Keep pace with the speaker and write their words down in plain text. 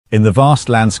In the vast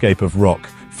landscape of rock,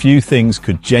 few things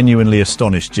could genuinely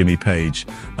astonish Jimmy Page,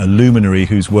 a luminary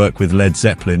whose work with Led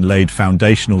Zeppelin laid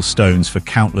foundational stones for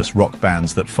countless rock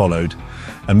bands that followed.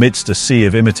 Amidst a sea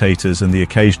of imitators and the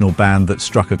occasional band that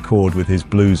struck a chord with his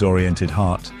blues-oriented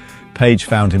heart, Page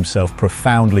found himself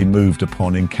profoundly moved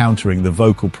upon encountering the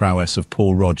vocal prowess of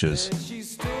Paul Rodgers.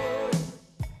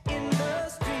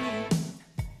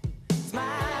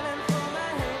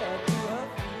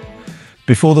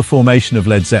 Before the formation of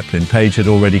Led Zeppelin, Page had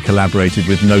already collaborated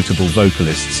with notable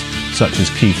vocalists such as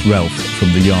Keith Relf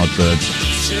from the Yardbirds.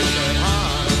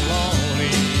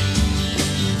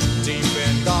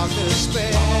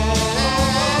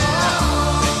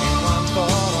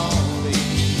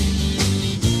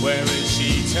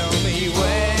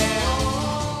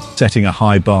 Setting a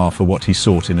high bar for what he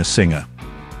sought in a singer.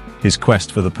 His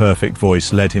quest for the perfect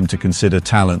voice led him to consider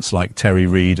talents like Terry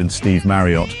Reid and Steve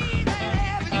Marriott.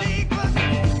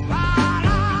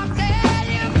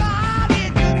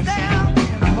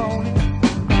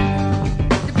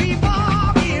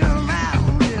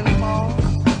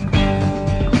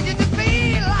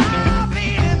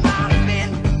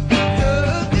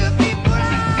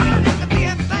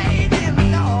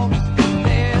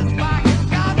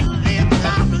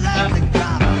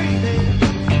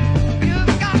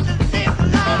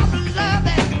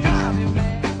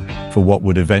 For what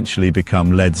would eventually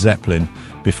become Led Zeppelin,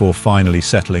 before finally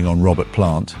settling on Robert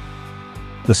Plant.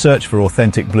 The search for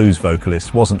authentic blues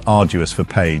vocalists wasn't arduous for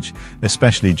Page,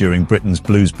 especially during Britain's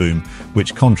blues boom,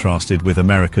 which contrasted with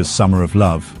America's Summer of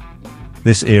Love.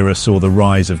 This era saw the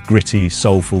rise of gritty,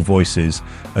 soulful voices,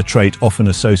 a trait often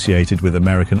associated with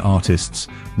American artists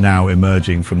now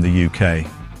emerging from the UK.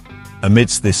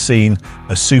 Amidst this scene,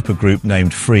 a supergroup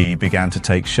named Free began to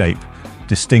take shape,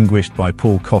 distinguished by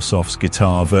Paul Kossoff's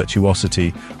guitar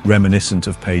virtuosity reminiscent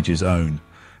of Page's own.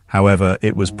 However,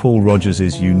 it was Paul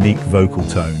Rodgers' unique vocal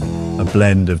tone, a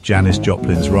blend of Janis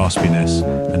Joplin's raspiness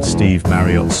and Steve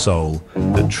Marriott's soul,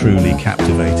 that truly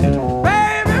captivated.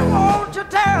 Baby, won't you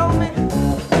tell me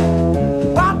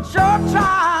what you're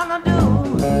trying to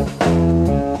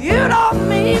do? You don't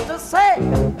mean to say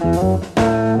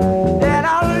that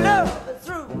our love is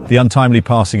through. The untimely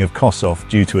passing of Kossoff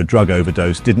due to a drug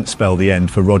overdose didn't spell the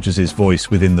end for Rodgers' voice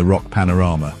within the rock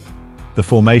panorama. The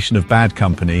formation of Bad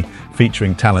Company,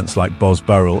 featuring talents like Boz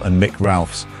Burrell and Mick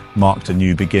Ralphs, marked a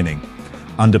new beginning.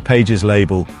 Under Page's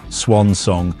label, Swan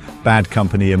Song, Bad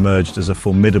Company emerged as a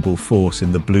formidable force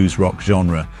in the blues rock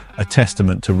genre, a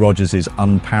testament to Rodgers'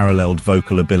 unparalleled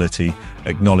vocal ability,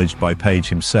 acknowledged by Page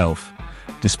himself.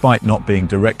 Despite not being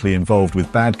directly involved with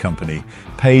Bad Company,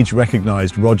 Page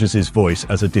recognized Rodgers' voice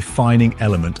as a defining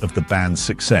element of the band's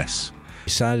success. We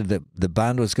decided that the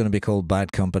band was going to be called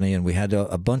Bad Company, and we had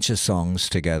a bunch of songs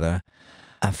together.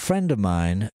 A friend of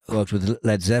mine worked with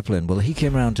Led Zeppelin. Well, he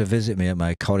came around to visit me at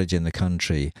my cottage in the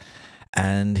country,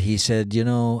 and he said, you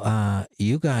know,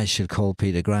 you guys should call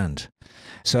Peter Grant.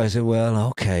 So I said, well,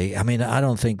 okay. I mean, I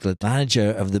don't think the manager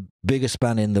of the biggest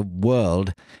band in the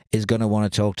world is going to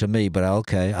want to talk to me, but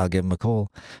okay, I'll give him a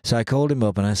call. So I called him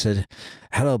up and I said,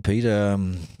 hello, Peter,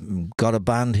 got a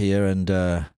band here, and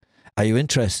are you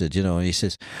interested? You know, and he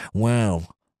says,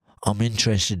 well, I'm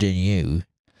interested in you.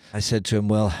 I said to him,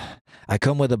 well, I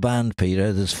come with a band,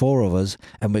 Peter. There's 4 of us,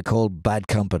 and we're called Bad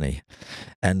Company.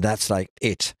 And that's like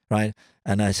it, right?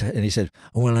 And he said,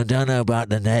 well, I don't know about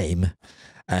the name.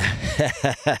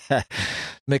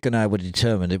 Mick and I were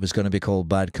determined it was going to be called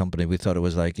Bad Company. We thought it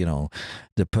was like, you know,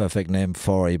 the perfect name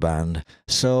for a band.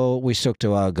 So we stuck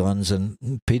to our guns,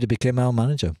 and Peter became our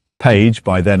manager. Page,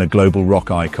 by then a global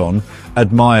rock icon,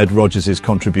 admired Rodgers'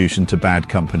 contribution to Bad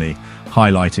Company,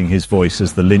 highlighting his voice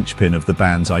as the linchpin of the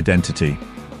band's identity.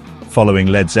 Following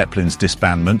Led Zeppelin's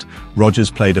disbandment,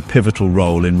 Rodgers played a pivotal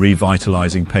role in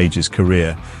revitalizing Page's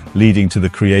career, leading to the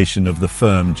creation of The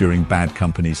Firm during Bad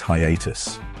Company's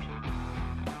hiatus.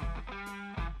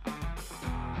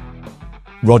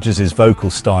 Rodgers' vocal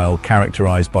style,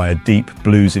 characterized by a deep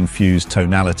blues-infused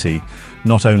tonality,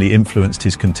 not only influenced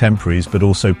his contemporaries but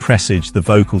also presaged the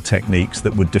vocal techniques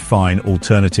that would define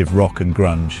alternative rock and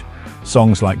grunge.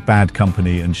 Songs like Bad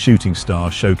Company and Shooting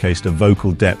Star showcased a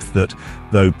vocal depth that,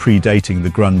 though predating the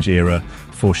grunge era,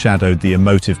 foreshadowed the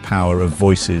emotive power of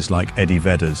voices like Eddie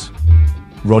Vedder's.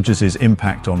 Rodgers'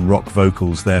 impact on rock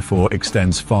vocals therefore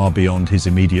extends far beyond his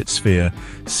immediate sphere,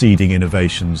 seeding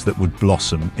innovations that would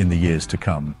blossom in the years to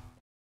come.